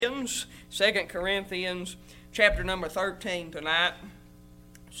Corinthians. 2 Corinthians chapter number 13 tonight.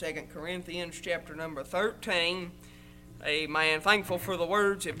 2 Corinthians chapter number 13. Amen. Thankful for the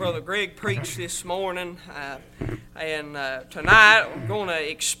words that Brother Greg preached this morning. And tonight we're going to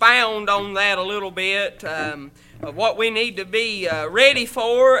expound on that a little bit of what we need to be ready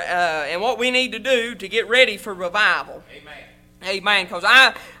for and what we need to do to get ready for revival. Amen. Amen. Because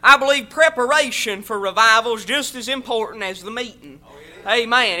I believe preparation for revival is just as important as the meeting.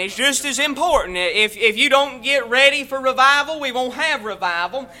 Amen. It's just as important. If you don't get ready for revival, we won't have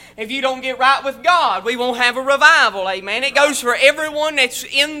revival. If you don't get right with God, we won't have a revival. Amen. It goes for everyone that's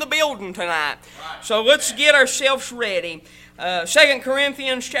in the building tonight. So let's get ourselves ready. 2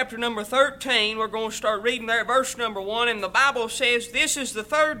 Corinthians chapter number 13, we're going to start reading there at verse number 1. And the Bible says, "This is the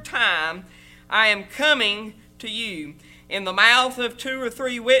third time I am coming to you. In the mouth of 2 or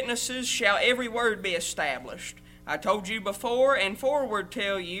 3 witnesses shall every word be established. I told you before and forward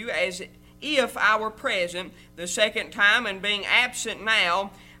tell you, as if I were present the second time, and being absent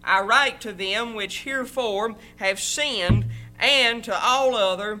now, I write to them which herefore have sinned, and to all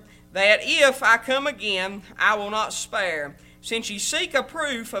other, that if I come again, I will not spare. Since ye seek a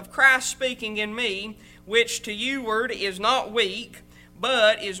proof of Christ speaking in me, which to you word is not weak,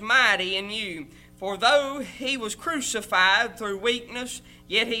 but is mighty in you. For though he was crucified through weakness,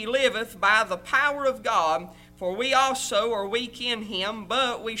 yet he liveth by the power of God. For we also are weak in him,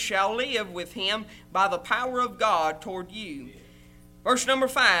 but we shall live with him by the power of God toward you." Verse number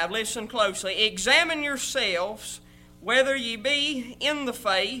 5, listen closely. "Examine yourselves whether ye be in the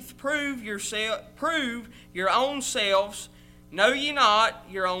faith. Prove your own selves. Know ye not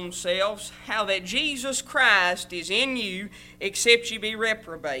your own selves, how that Jesus Christ is in you, except ye be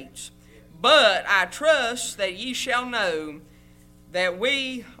reprobates. But I trust that ye shall know that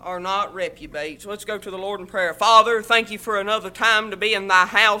we are not reprobates." Let's go to the Lord in prayer. Father, thank you for another time to be in thy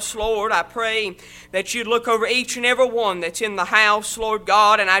house, Lord. I pray that you'd look over each and every one that's in the house, Lord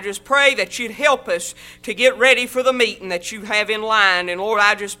God, and I just pray that you'd help us to get ready for the meeting that you have in line. And Lord,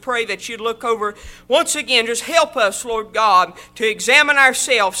 I just pray that you'd look over, once again, just help us, Lord God, to examine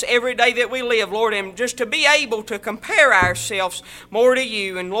ourselves every day that we live, Lord, and just to be able to compare ourselves more to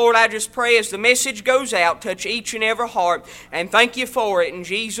you. And Lord, I just pray as the message goes out, touch each and every heart, and thank you for it in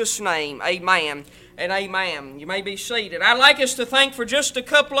Jesus' name. Amen and amen. You may be seated. I'd like us to think for just a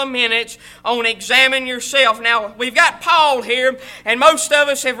couple of minutes on examine yourself. Now, we've got Paul here, and most of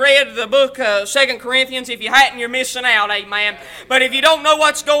us have read the book of 2 Corinthians. If you hadn't, you're missing out, amen. But if you don't know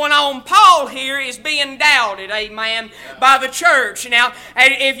what's going on, Paul here is being doubted, amen, by the church. Now,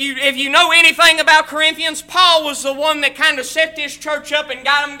 if you know anything about Corinthians, Paul was the one that kind of set this church up and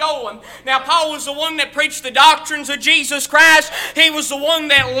got them going. Now, Paul was the one that preached the doctrines of Jesus Christ. He was the one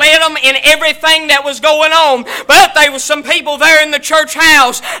that led them in everything that was going on. But there was some people there in the church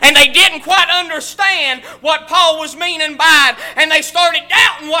house, and they didn't quite understand what Paul was meaning by it, and they started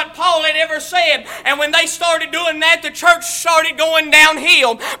doubting what Paul had ever said. And when they started doing that, the church started going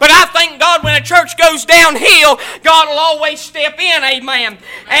downhill. But I thank God when a church goes downhill, God will always step in, amen.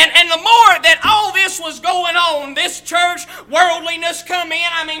 And the more that all this was going on, this church, worldliness come in.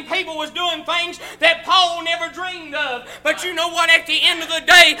 I mean, people was doing things that Paul never dreamed of. But you know what? At the end of the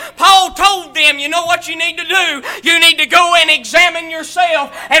day, Paul told them, you know what you need to do? You need to go and examine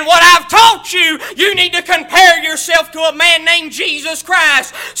yourself. And what I've taught you, you need to compare yourself to a man named Jesus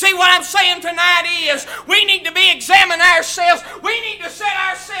Christ. See, what I'm saying tonight is we need to be examining ourselves. We need to set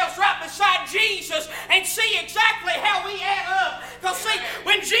ourselves right beside Jesus and see exactly how we add up. Because see,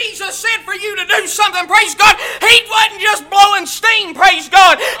 when Jesus said for you to do something, praise God, He wasn't just blowing steam, praise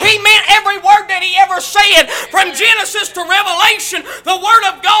God. He meant every word that He ever said. From Genesis to Revelation, the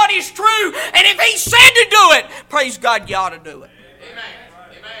Word of God is true. And if He said to do it, praise God, you ought to do it. Amen.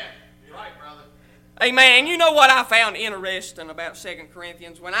 Amen. You're right, brother. Amen. And you know what I found interesting about 2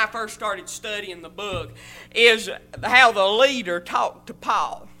 Corinthians when I first started studying the book is how the leader talked to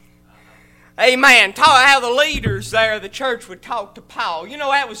Paul. Amen. How the leaders there of the church would talk to Paul. You know,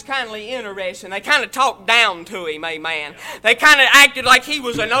 that was kind of interesting. They kind of talked down to him, amen. They kind of acted like he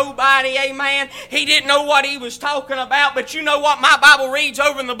was a nobody, amen. He didn't know what he was talking about. But you know what my Bible reads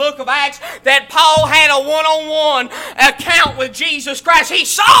over in the book of Acts? That Paul had a one-on-one account with Jesus Christ. He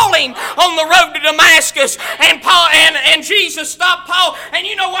saw him on the road to Damascus. And Paul and Jesus stopped Paul. And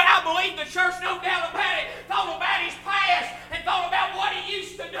you know what? I believe the church, no doubt about it, thought about his past and thought about what he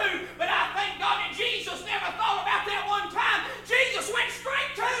used to do. But I thank God that Jesus never thought about that one time. Jesus went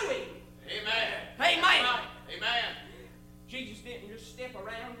straight to him. Amen. Amen. Right. Amen. Jesus didn't just step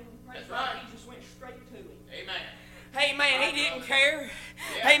around him. That's right. He just went straight to him. Amen. Amen. He didn't care.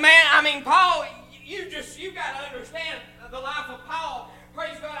 Yeah. Amen. I mean, Paul, you got to understand the life of Paul.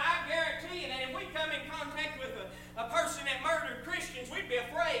 Praise God. I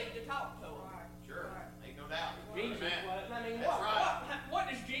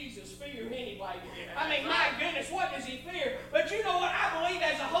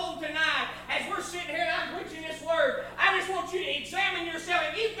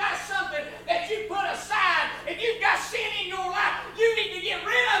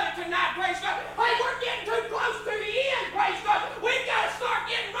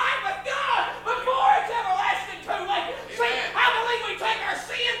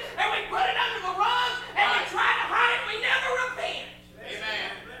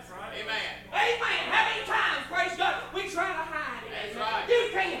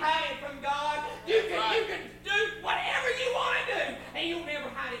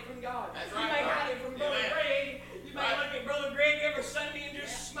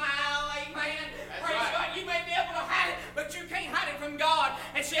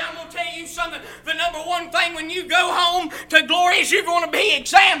I'm going to tell you something. The number one thing when you go home to glory is you're going to be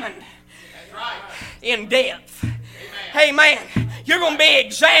examined. That's right. In depth. Amen. Amen. You're going to be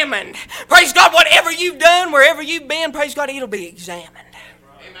examined. Praise God, whatever you've done, wherever you've been, praise God, it'll be examined.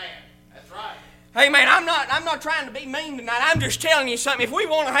 Amen. That's right. Amen. I'm not trying to be mean tonight. I'm just telling you something. If we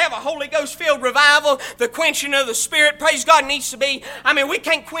want to have a Holy Ghost-filled revival, the quenching of the Spirit, praise God, needs to be, we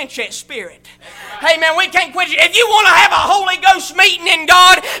can't quench that Spirit. Right. Amen. We can't quench it. If you want to have a Holy Ghost meeting in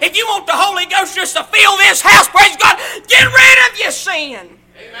God, if you want the Holy Ghost just to fill this house, praise God, get rid of your sin.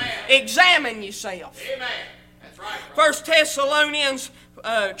 Amen. Examine yourself. Amen. That's right. 1 Thessalonians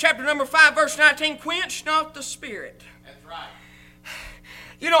chapter number 5, verse 19, quench not the Spirit. That's right.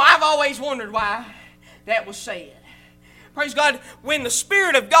 I've always wondered why that was said. Praise God, when the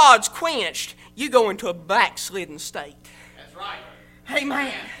Spirit of God's quenched, you go into a backslidden state. That's right.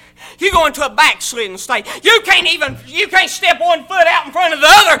 Amen. You go into a backslidden state. You can't step one foot out in front of the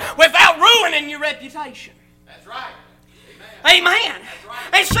other without ruining your reputation. That's right. Amen.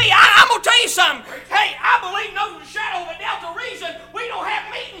 And see, I'm going to tell you something. Hey, I believe no shadow of a doubt the reason we don't have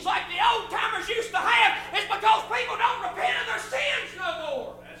meetings like the old timers used to have is because people don't repent of their sins no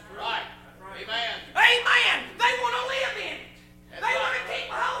more. That's right. Amen. Amen. They want to live in it. That's They right. want to keep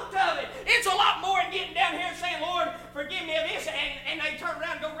a hold of it. It's a lot more than getting down here and saying, Lord, forgive me of this, and they turn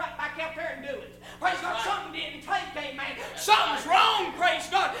around and go right back out there and do it. Praise God, Right. something didn't take, amen. Something's wrong, praise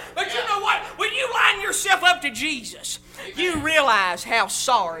God. But you Yeah. know what? When you line yourself up to Jesus, you realize how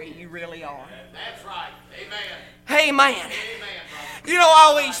sorry you really are. That's right. Amen. Amen. Amen, brother. You know,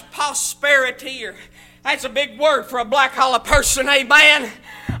 all these prosperity, that's a big word for a black collar person, amen.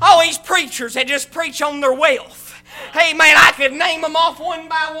 All these preachers that just preach on their wealth. Amen. I could name them off one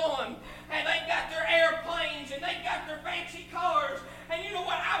by one. And they got their airplanes and they got their fancy cars. And you know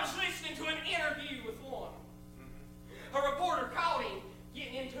what? I was listening to an interview with one. A reporter called him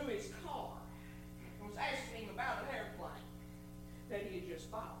getting into his car and was asking him about an airplane that he had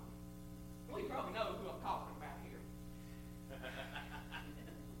just bought. Well, you probably know who I'm talking about here.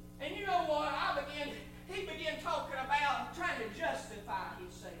 And you know what? He began talking about trying to justify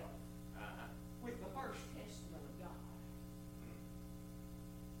himself with the first testament of God.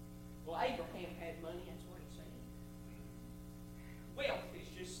 Well, Abraham had money, that's what he said. Wealth is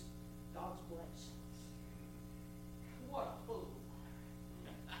just God's blessings. What a fool.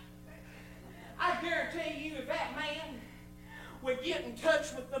 I guarantee you if that man would get in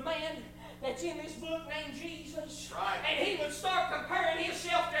touch with the man that's in this book named Jesus, Right. and he would start comparing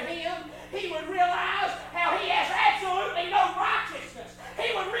himself to him, he would realize how he has absolutely no righteousness. He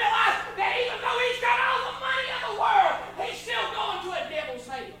would realize that even though he's got all the money in the world, he's still going to a devil's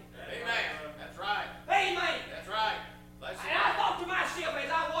hell. Amen. That's right. Amen. That's right. Bless you. And I thought to myself as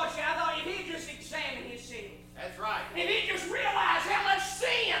I watched it, I thought if he'd just examine himself, That's right. if he'd just realize how much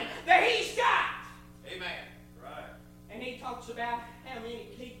sin that he's got. Amen. Right. And he talks about how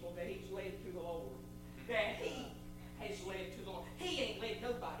many people that he's led to the Lord. That he has led to the Lord. He ain't led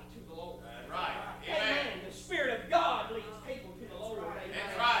nobody to the Lord. That's right. Amen. Amen. The Spirit of God leads people to the Lord. Amen.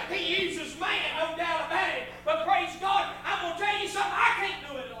 That's right. He uses man, no doubt about it. But praise God, I'm going to tell you something. I can't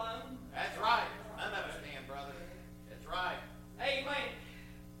do it alone. That's right. None of us can, brother. That's right. Amen.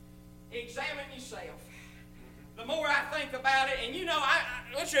 Examine yourself. The more I think about it, and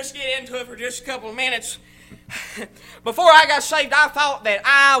let's just get into it for just a couple of minutes. Before I got saved, I thought that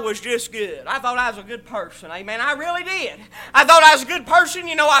I was just good. I thought I was a good person. Amen. I really did. I thought I was a good person.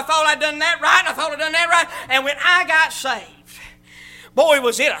 I thought I'd done that right, and I thought I'd done that right. And when I got saved, boy,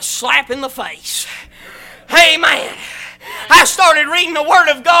 was it a slap in the face. Amen. I started reading the Word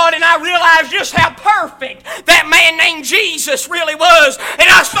of God and I realized just how perfect that man named Jesus really was. And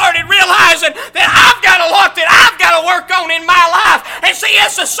I started realizing that I've got a lot that I've got to work on in my life. And see,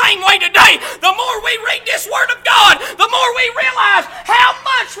 it's the same way today. The more we read this Word of God, the more we realize how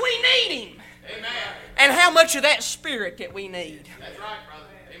much we need Him. Amen. And how much of that Spirit that we need. That's right, brother.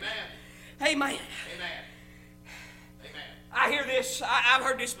 Amen. Amen. Amen. Amen. I hear this, I've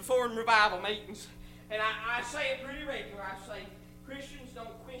heard this before in revival meetings. And I say it pretty regular. I say, Christians,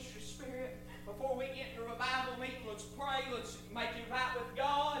 don't quench your spirit. Before we get in a revival meeting, let's pray. Let's make it right with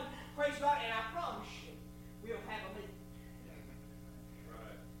God. Praise God. And I promise you, we'll have a meeting.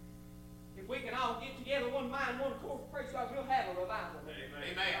 Right. If we can all get together, one mind, one accord, praise God, we'll have a revival meeting.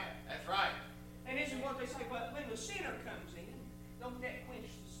 Amen. That's right. And this is what they say, but when the sinner comes in, don't that quench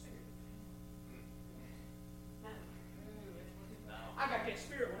the spirit? No. I got that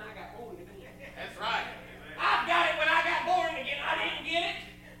spirit when I got born again. That's right. I've got it when I got born again. I didn't get it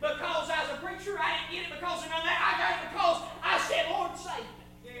because I was a preacher. I didn't get it because of none of that. I got it because I said, Lord, save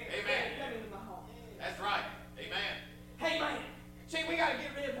me. Amen. Come into my heart. That's right. Amen. Amen. See, we got to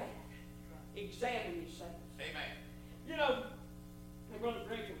get rid of that. examine yourself. Amen. You know, and Brother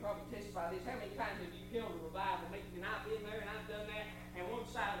Greg can probably testify this. How many times have you held a revival meeting, and I've been there and I've done that, and one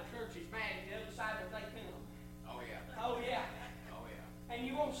side of the church is mad and the other side that they come? Oh, yeah. Oh, yeah. Oh, yeah. And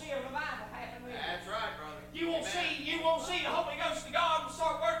you won't see a revival happen with it. That's right, brother. You won't Amen. see the Holy Ghost of God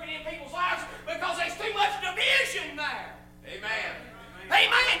start working in people's lives because there's too much division there. Amen.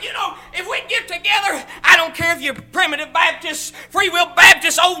 Amen. You know, if we get together, I don't care if you're Primitive Baptists, Free Will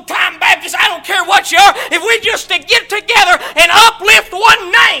Baptists, Old Time Baptists, I don't care what you are. If we just to get together and uplift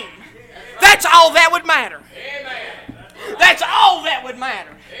one name, that's all that would matter. Amen. That's all that would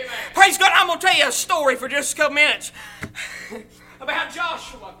matter. Amen. Praise God. I'm going to tell you a story for just a couple minutes about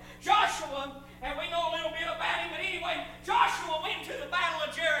Joshua. Joshua, and we know a little bit about him, but anyway, Joshua went to the Battle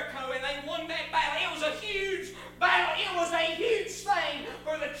of Jericho, and they won that battle. It was a huge battle. It was a huge thing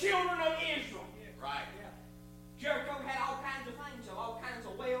for the children of Israel. Right. Jericho had all kinds of things, all kinds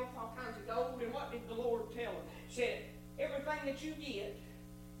of wealth, all kinds of gold, and what did the Lord tell him? He said, everything that you get,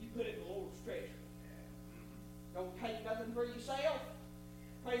 you put it in the Lord's treasury. Don't take nothing for yourself.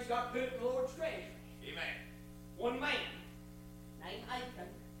 Praise God, put it in the Lord's treasury. Amen. One man named Achan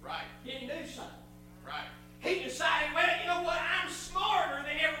Right. didn't do something. Right. He decided, well, you know what, I'm smarter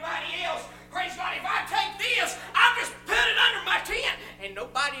than everybody else. Praise God, if I take this, I'll just put it under my tent, and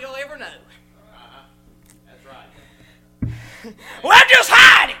nobody will ever know. That's right. Well, I'll just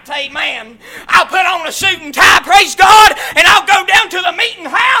hide it, amen. I'll put on a suit and tie, praise God, and I'll go down to the meeting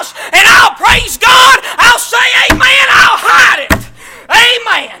house, and I'll praise God, I'll say amen, I'll hide it.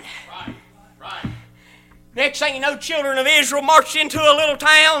 Amen. Right. Right. Next thing you know, children of Israel marched into a little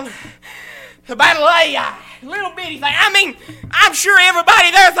town, the Battle of Ai, little bitty thing. I mean, I'm sure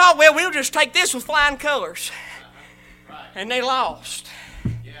everybody there thought, well, we'll just take this with flying colors. Right. And they lost.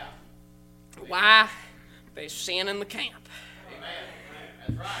 Yeah. Why? There's sin in the camp. Amen.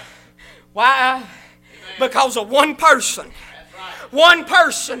 That's right. Why? Amen. Because of one person. That's right. One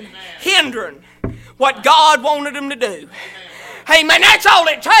person hindering what God wanted them to do. Amen. Hey, man, that's all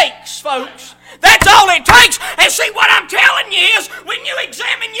it takes, folks. That's all it takes. And see, what I'm telling you is, when you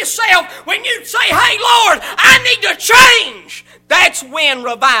examine yourself, when you say, hey, Lord, I need to change, that's when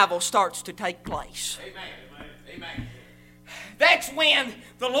revival starts to take place. Amen. Amen. That's when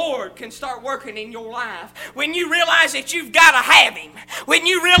the Lord can start working in your life. When you realize that you've got to have Him. When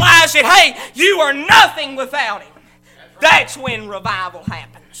you realize that, hey, you are nothing without Him. That's when revival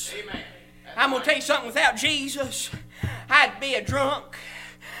happens. Amen. I'm going to tell you something, without Jesus, I'd be a drunk.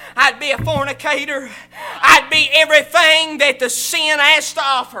 I'd be a fornicator. I'd be everything that the sin has to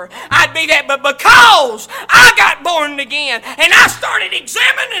offer. I'd be that. But because I got born again and I started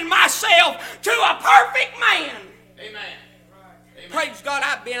examining myself to a perfect man, Amen. praise God,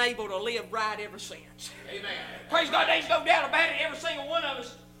 I've been able to live right ever since. Amen. Praise God, there's no doubt about it. Every single one of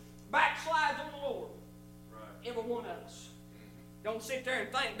us backslides on the Lord. Right. Every one of us. Don't sit there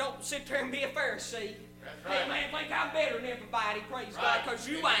and think. Don't sit there and be a Pharisee. That's right. Hey, man, think I'm better than everybody, praise God, Right. because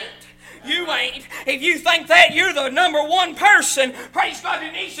you Amen. ain't. You ain't. If you think that you're the number one person, praise God,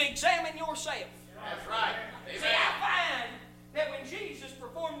 you need to examine yourself. That's right. See, Amen. I find that when Jesus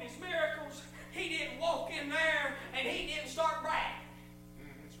performed His miracles, He didn't walk in there and He didn't start bragging.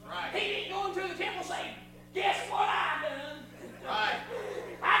 That's right. He didn't go into the temple and say, guess what I done? Right.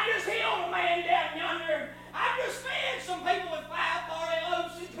 I just healed a man down yonder. I just fed some people with 5 barley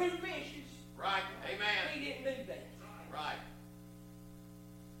loaves and 2 fishes. Right. Amen. He didn't do that. Right.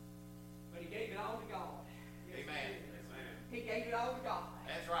 But He gave it all to God. Amen. He gave it all to God.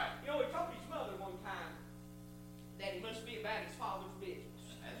 That's right. You know, He told His mother one time that it must be about His Father's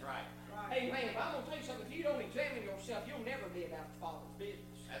business. That's right. Hey, man, if I'm going to tell you something, if you don't examine yourself, you'll never be about the Father's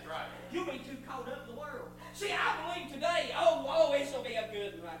business. That's right. You'll be too caught up in the world. See, I believe today, this will be a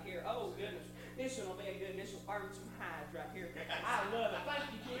good one right here. Oh, goodness. This one will be a good one. This will burn some hides right here. I love it. Thank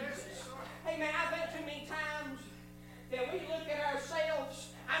you, Jesus. Hey, man, I think too many times that we look at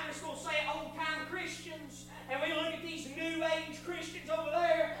ourselves, I'm just going to say old-time Christians, and we look at these New Age Christians over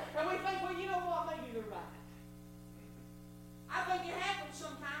there, and we think, well, you know what, maybe they're right. I think it happens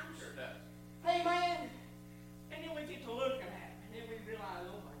sometimes. Sure does. Hey, man, and then we get to looking at it, and then we realize,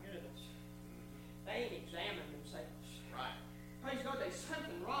 oh, my goodness, they ain't examined themselves. Right. Praise God, there's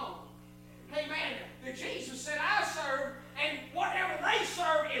something wrong. Hey, man, the Jesus that I serve and whatever they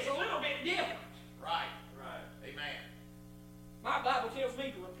serve is a little bit different. Right. Right. Amen. My Bible tells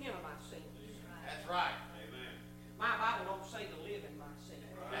me to repent of my sins. That's right. Amen. My Bible don't say to live in my sins.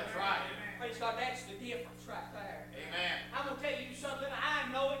 That's right. Praise God, that's the difference right there. Amen. I'm going to tell you something.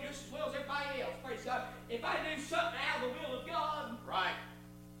 I know it just as well as everybody else. Praise God. If I do something out of the will of God, Right.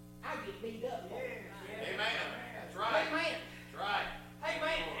 I get beat up. Amen. That's right. Amen. That's right. Hey,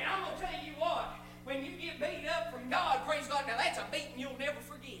 man, and I'm going to tell you what.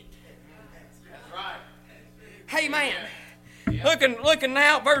 Looking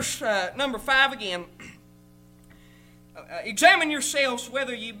now at verse number 5 again. Examine yourselves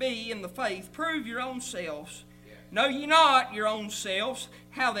whether ye be in the faith. Prove your own selves. Know ye not your own selves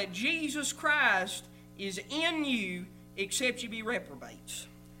how that Jesus Christ is in you, except ye be reprobates.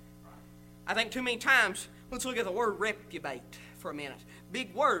 I think too many times, let's look at the word reprobate for a minute.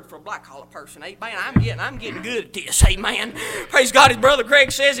 Big word for a black-collar person. Amen. I'm getting good at this. Amen. Praise God. As Brother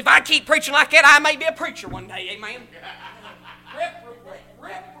Craig says, if I keep preaching like that, I may be a preacher one day. Amen. Reprobate.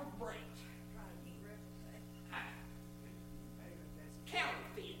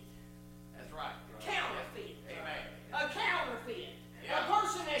 Counterfeit. That's right. Counterfeit. Amen. A counterfeit. Yeah. A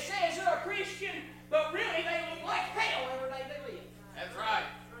person that says they're a Christian, but really they look like hell every day they live. That's right.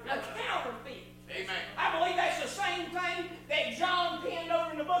 A counterfeit. Amen. I believe that's the same thing that John penned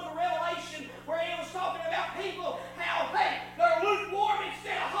over in the book of Revelation, where he was talking about people, how they're lukewarm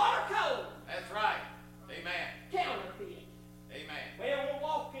instead of hot or cold. That's right. Amen. Counterfeit. Amen. Well, we'll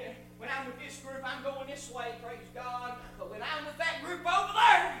walk in. When I'm with this group, I'm going this way, praise God. But when I'm with that group over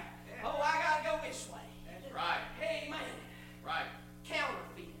there, oh, I got to go this way. That's right. Amen. Right.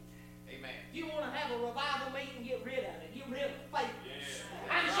 Counterfeit. Amen. You want to have a revival meeting, get rid of it. Get rid of the fakeness.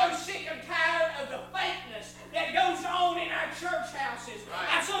 Yeah. I'm so sick and tired of the fakeness that goes on in our church houses. Right.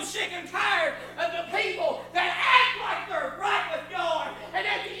 I'm so sick and tired of the people that act like they're right with God, and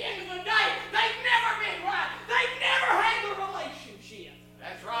at the end of the day, they've never been right. They've never had the relationship.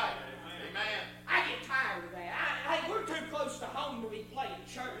 That's right. Amen. I get tired of that. Hey, we're too close to home to be playing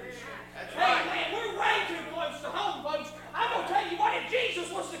church. That's Hey, right. man, we're way too close to home, folks. I'm going to tell you what, if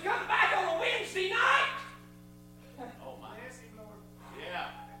Jesus was to come back on a Wednesday night, Oh my. Yeah.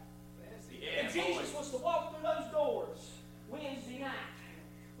 Yeah. if Jesus was to walk through those doors Wednesday night,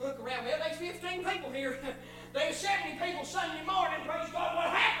 look around, well, there's 15 people here. There's 70 people Sunday morning. Praise God, what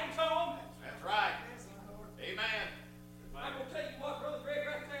happened to them? That's right. Amen. I'm going to tell you what, Brother Greg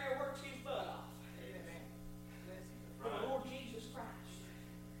right there works his butt off for the Lord Jesus Christ.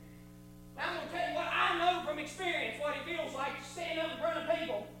 Now, I'm going to tell you what, I know from experience what it feels like to stand up in front of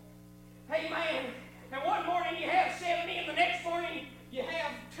people. Amen. And one morning you have 70, and the next morning you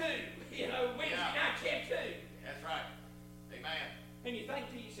have 2. You know, Wednesday night you have 2. That's right. Amen. And you think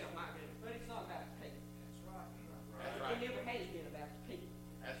to yourself, my goodness, but it's not about the people. That's It right. never has been about the people.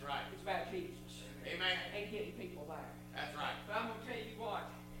 That's right. It's about Jesus. Amen. And getting people there. That's right. But I'm going to tell you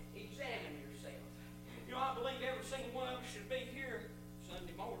what, examine yourself. You know, I believe every single one of us should be here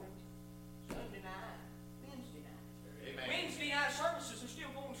Sunday morning, Sunday night, Wednesday night. Amen. Wednesday night services are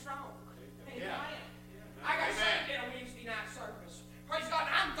still going strong. Yeah. Amen. I got Amen. saved at a Wednesday night service. Praise God.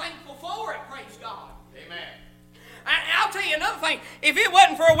 I'm thankful for it. Praise God. Amen. I'll tell you another thing. If it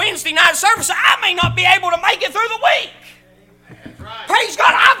wasn't for a Wednesday night service, I may not be able to make it through the week. That's right. Praise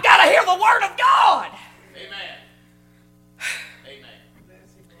God. I've got to hear the Word of God. Amen. Amen.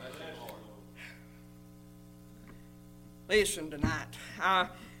 Bless the Lord. Listen tonight.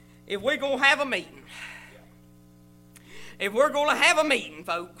 If we're going to have a meeting,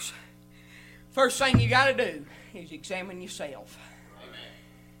 folks, first thing you got to do is examine yourself. Amen.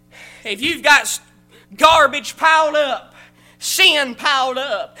 If you've got garbage piled up, sin piled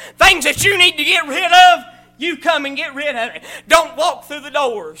up, things that you need to get rid of, you come and get rid of it. Don't walk through the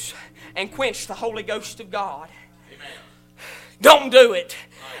doors and quench the Holy Ghost of God. Amen. Don't do it.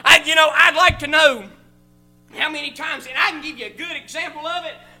 I'd like to know how many times, and I can give you a good example of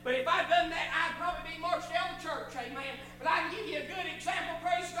it, but if I'd done that, I'd probably be marched out of the church, amen. But I can give you a good example,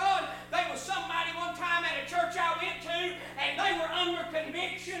 praise God. There was somebody one time at a church I went to, and they were under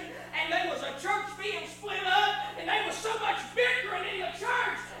conviction, and there was a church being split up, and there was so much bickering in the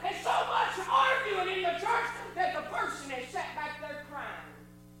church, and so much arguing in the church, that the person that sat back there crying,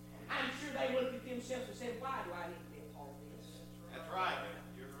 I'm sure they looked at themselves and said, why do I need to be a part of this? That's right.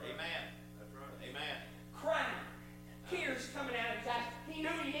 Amen. That's right. Amen. Crying, tears coming out of his eyes. He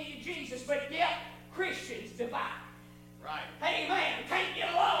knew he needed Jesus, but yet Christians divide. Right. Amen. Can't get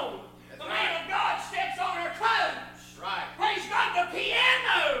along. That's The right. man of God steps on our toes. Right. Praise God. The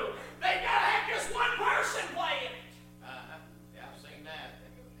piano. They've got to have just one person play it. Uh-huh. Yeah, I've seen that.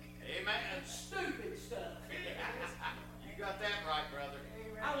 Amen. Stupid stuff. You got that right, brother.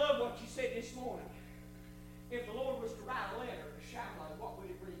 I love what you said this morning. If the Lord was to write a letter to Shiloh, what would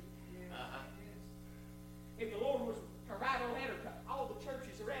it read? Uh-huh. If the Lord was to write a letter to all the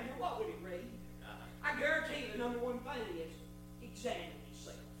churches around here, what would it read? Uh-huh. I guarantee you the number one thing is examine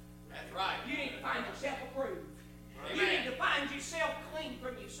yourself. That's right. You need to find yourself approved. Amen. You need to find yourself clean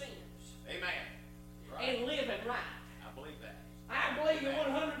from your sins Amen. Right. and living right. I believe that. I believe you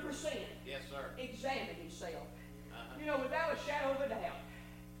Amen. 100%. Yes, sir. Examine yourself. Uh-huh. You know, without a shadow of a doubt,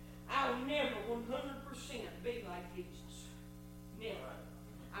 I'll never 100% be like Jesus. Never.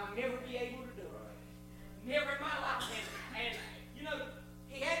 I'll never be able to do it. Never in my life. And you know,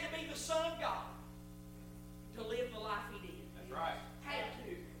 He had to be the Son of God to live the life He did. That's right. Had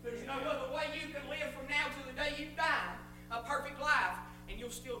to. There's no other way you can live from now to the day you die a perfect life, and you'll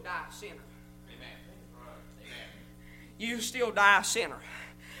still die a sinner. Amen. Amen. You still die a sinner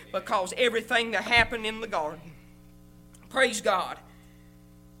because everything that happened in the garden. Praise God.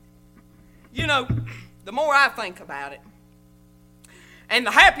 You know, the more I think about it, and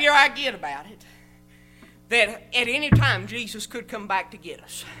the happier I get about it, that at any time Jesus could come back to get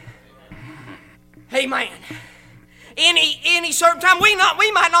us. Amen. Any certain time, we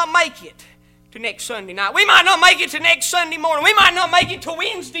might not make it to next Sunday night. We might not make it to next Sunday morning. We might not make it to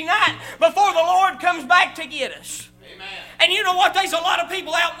Wednesday night before the Lord comes back to get us. Amen. And you know what? There's a lot of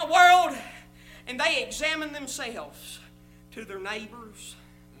people out in the world, and they examine themselves to their neighbors.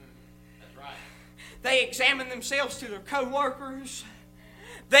 That's right. They examine themselves to their co-workers.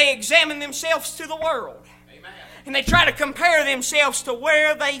 They examine themselves to the world. Amen. And they try to compare themselves to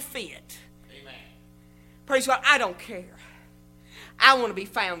where they fit. Amen. Praise God. I don't care. I want to be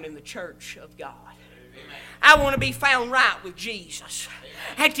found in the church of God. Amen. I want to be found right with Jesus.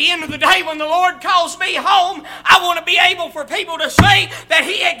 At the end of the day, when the Lord calls me home, I want to be able for people to say that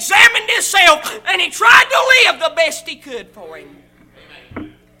He examined Himself and He tried to live the best He could for Him.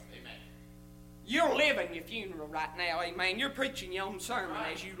 Amen. Amen. You're living your funeral right now, amen. You're preaching your own sermon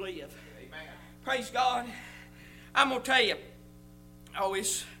as you live. Amen. Praise God. I'm going to tell you,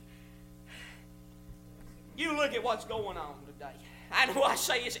 you look at what's going on today. I know I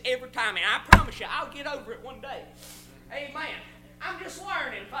say this every time, and I promise you, I'll get over it one day. Amen. I'm just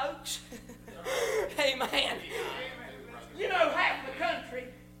learning, folks. Amen. You know, half the country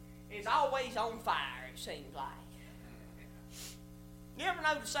is always on fire, it seems like. You ever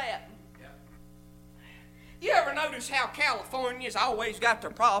notice that? Yeah. You ever notice how California's always got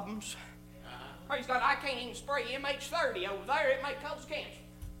their problems? Praise God, I can't even spray MH30 over there. It may cause cancer.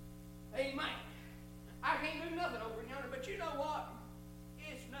 Amen. I can't do nothing over yonder, but you know what?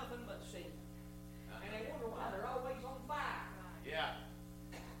 It's nothing but sin. And they wonder why they're always on fire. Yeah.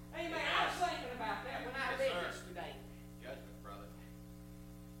 Amen. I was thinking about that when I read this today. Judgment, brother.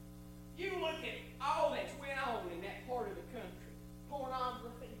 You look at all that's went on in that part of the country.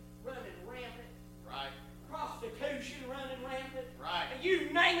 Pornography running rampant. Right. Prostitution running rampant. Right. And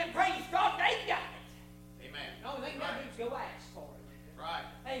you name it, praise God, they got it. Amen. The only thing you got to do is go ask for it. Right.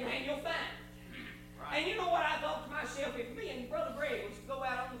 Amen. You'll find it. Right. And you know what I thought to myself? If me and Brother Greg was to go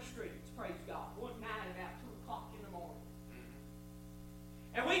out on the streets, praise God, one night about 2 o'clock in the morning,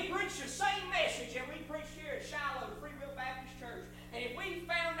 and we preached the same message that we preached here at Shiloh, Free Will Baptist Church, and if we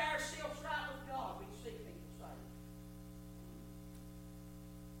found ourselves right with God, we'd see people saved.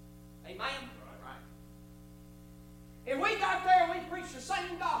 Amen? Right. If we got there and we preached the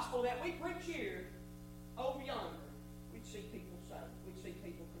same gospel that we preach here over yonder, we'd see people saved. We'd see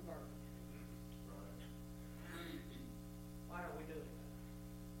people converted. Why don't we do it?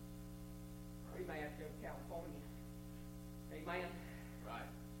 We may have to go to California. Amen? Right.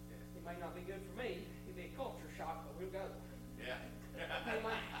 It may not be good for me. It'll be a culture shock, but we'll go. Yeah.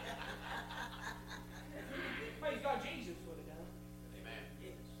 Amen. Praise God, Jesus would have done it. Amen.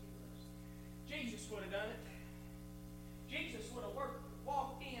 Yes. Jesus would have done it. Jesus would have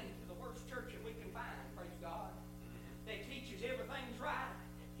walked into the worst church that we can find, praise God, that teaches everything's right.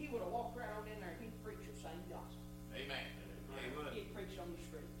 He would have walked right on in there and he'd preach the same gospel. Amen. He would. He'd preach on the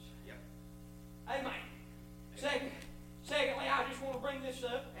streets. Yep. Amen. Secondly, I just want to bring this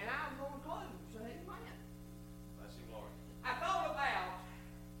up, and I'm going to close. Amen. Bless you, Lord. I thought about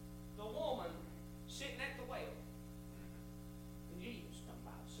the woman sitting at the well when Jesus come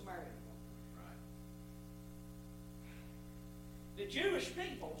by, the Samaritan woman. Right. The Jewish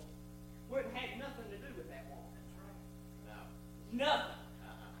people wouldn't have nothing to do with that woman. No. Nothing.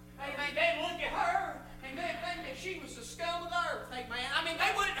 Amen. They'd look at her and they'd think that she was the scum of the earth. Amen. I mean,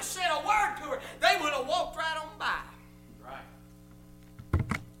 they wouldn't have said a word to her. They would have walked right on by.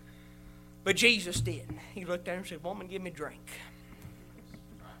 Right. But Jesus didn't. He looked at her and said, "Woman, give me a drink."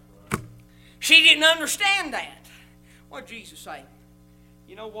 Right. She didn't understand that. What did Jesus say?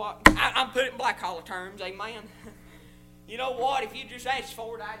 You know what? I'm putting it in black collar terms. Amen. You know what? If you just asked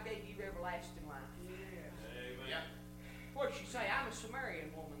for it, I gave you everlasting life. Amen. Yeah. What did she say? I'm a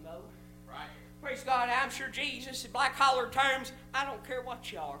Samaritan woman, though. Right. Praise God, I'm sure Jesus, in black collar terms, I don't care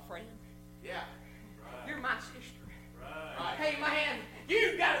what you are, friend. Yeah. Right. You're my sister. Right. Hey, man,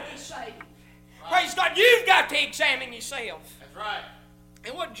 you've got to be saved. Right. Praise God, you've got to examine yourself. That's right.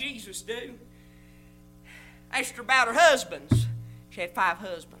 And what did Jesus do? Asked her about her husbands. She had 5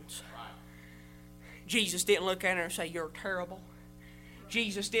 husbands. Right. Jesus didn't look at her and say, "You're terrible.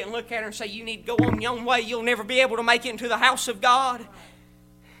 Jesus didn't look at her and say, you need to go on your own way. You'll never be able to make it into the house of God.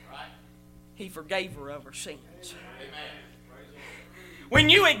 He forgave her of her sins. When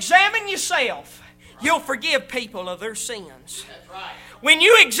you examine yourself, you'll forgive people of their sins. When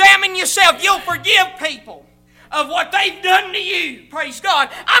you examine yourself, you'll forgive people of what they've done to you. Praise God.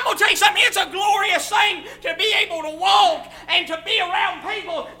 I'm going to tell you something. It's a glorious thing to be able to walk and to be around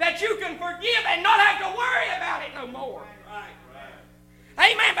people that you can forgive and not have to worry about it no more.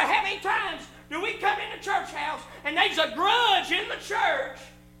 Amen. But how many times do we come in the church house and there's a grudge in the church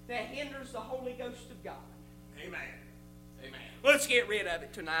that hinders the Holy Ghost of God? Amen. Amen. Let's get rid of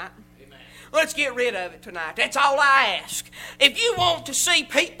it tonight. Amen. Let's get rid of it tonight. That's all I ask. If you want to see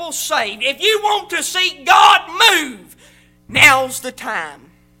people saved, if you want to see God move, now's the time.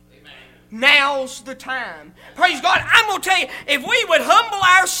 Amen. Now's the time. Praise God. I'm going to tell you, if we would humble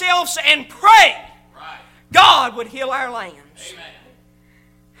ourselves and pray, God would heal our lands. Amen.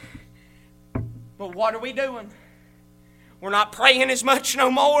 But what are we doing? We're not praying as much no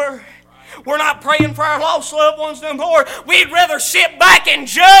more. We're not praying for our lost loved ones no more. We'd rather sit back and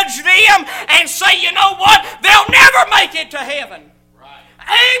judge them and say, you know what? They'll never make it to heaven. Right.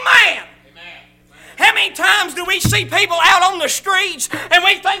 Amen. Amen. How many times do we see people out on the streets and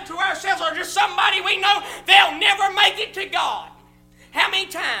we think to ourselves, or just somebody we know, they'll never make it to God? How many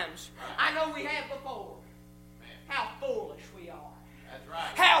times? I know we have before. How foolish we are.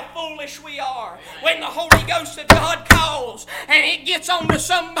 How foolish we are when the Holy Ghost of God calls and it gets on to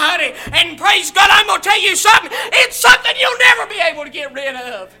somebody. And praise God, I'm going to tell you something. It's something you'll never be able to get rid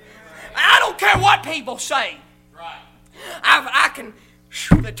of. I don't care what people say. I can,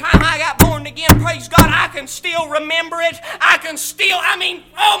 the time I got born again, praise God, I can still remember it.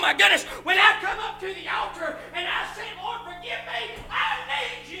 Oh my goodness, when I come up to the altar and I say, Lord, forgive me, I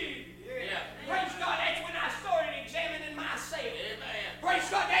need you. Praise God, that's when I started examining myself. Praise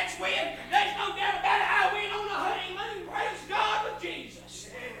God, that's when, there's no doubt about it, I went on a honeymoon, praise God, with Jesus.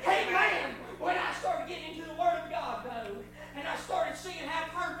 Amen. When I started getting into the Word of God, though, and I started seeing how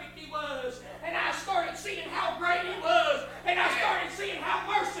perfect He was, and I started seeing how great He was, and I started seeing how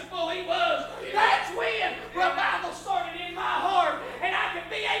merciful He was, that's when revival started in my heart, and I could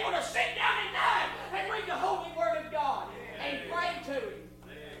be able to sit down at night and read the Holy Word of God and pray to Him.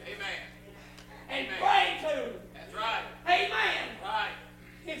 Amen. And pray to Him. That's right. Amen. Right.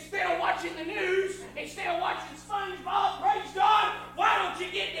 Instead of watching the news, instead of watching SpongeBob, praise God, why don't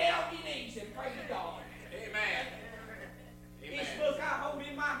you get down on your knees and pray to God? Amen. This book I hold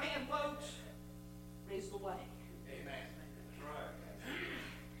in my hand, folks, is the way. Amen. That's right.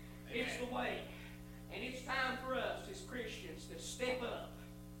 It's the way. And it's time for us as Christians to step up.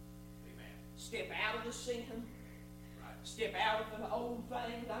 Amen. Step out of the sin. Step out of the old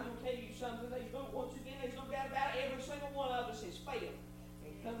things. I'm going to tell you something. Once again, there's no doubt about it. Every single one of us has failed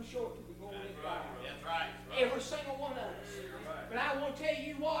and come short to the glory of God. That's right. Every single one of us. But I want to tell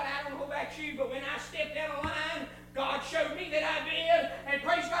you what, I don't know about you, but when I stepped out of line, God showed me that I did, and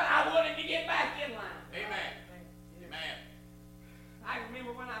praise God, I wanted to get back in line. Amen. Amen. I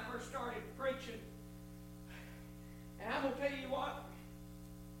remember when I first started preaching, and I'm going to tell you what,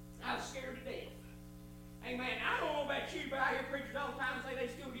 I was scared to death. Amen. I don't know about you, but I hear preachers all the time say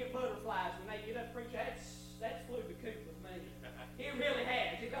they still get butterflies when they get up preaching. That's flew the coop with me. It really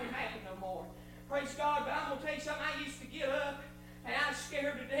has. It don't happen no more. Praise God, but I'm going to tell you something. I used to get up, and I was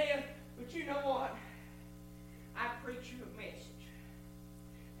scared to death. But you know what? I'd preach you a message.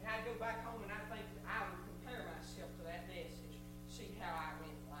 And I'd go back home, and I think that I would compare myself to that message, see how I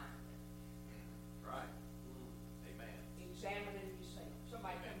went blind. Right. Amen. Examining yourself.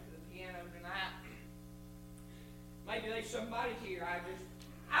 Somebody come to the piano tonight. Maybe there's somebody here. I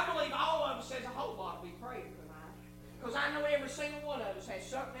believe all of us has a whole lot we pray tonight. Because I know every single one of us has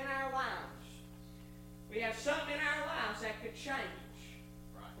something in our lives. We have something in our lives that could change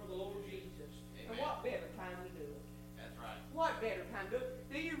for the Lord Jesus. Amen. And what better time to do it? That's right. What better time to do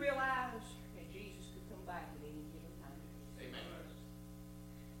it? Do you realize that Jesus could come back at any given time? Amen.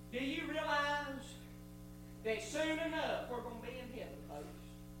 Do you realize that soon enough we're going to be in heaven, folks?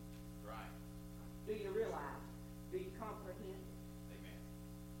 Right. Do you realize? Do you comprehend? Amen.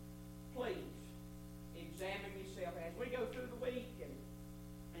 Please examine yourself as we go through the week and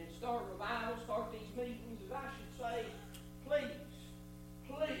start revival, start these meetings, as I should say. Please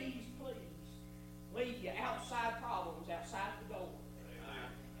leave your outside problems outside the door.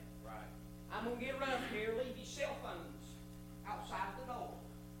 Right. I'm going to get rough here. Leave your cell phones outside the door.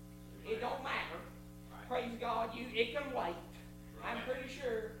 It don't matter. Right. Praise God, it can wait. I'm pretty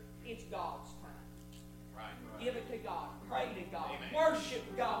sure it's God's time. Right. Give it to God. Pray to God. Amen.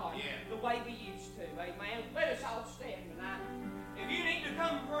 Worship God Yeah. the way we used to. Amen. Let us all stand tonight. If you need to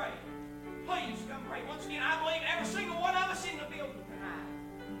come pray. Please come pray. Once again, I believe every single one of us in the building tonight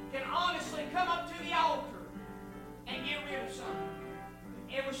can honestly come up to the altar and get rid of something.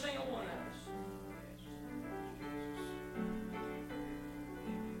 Every single one of us.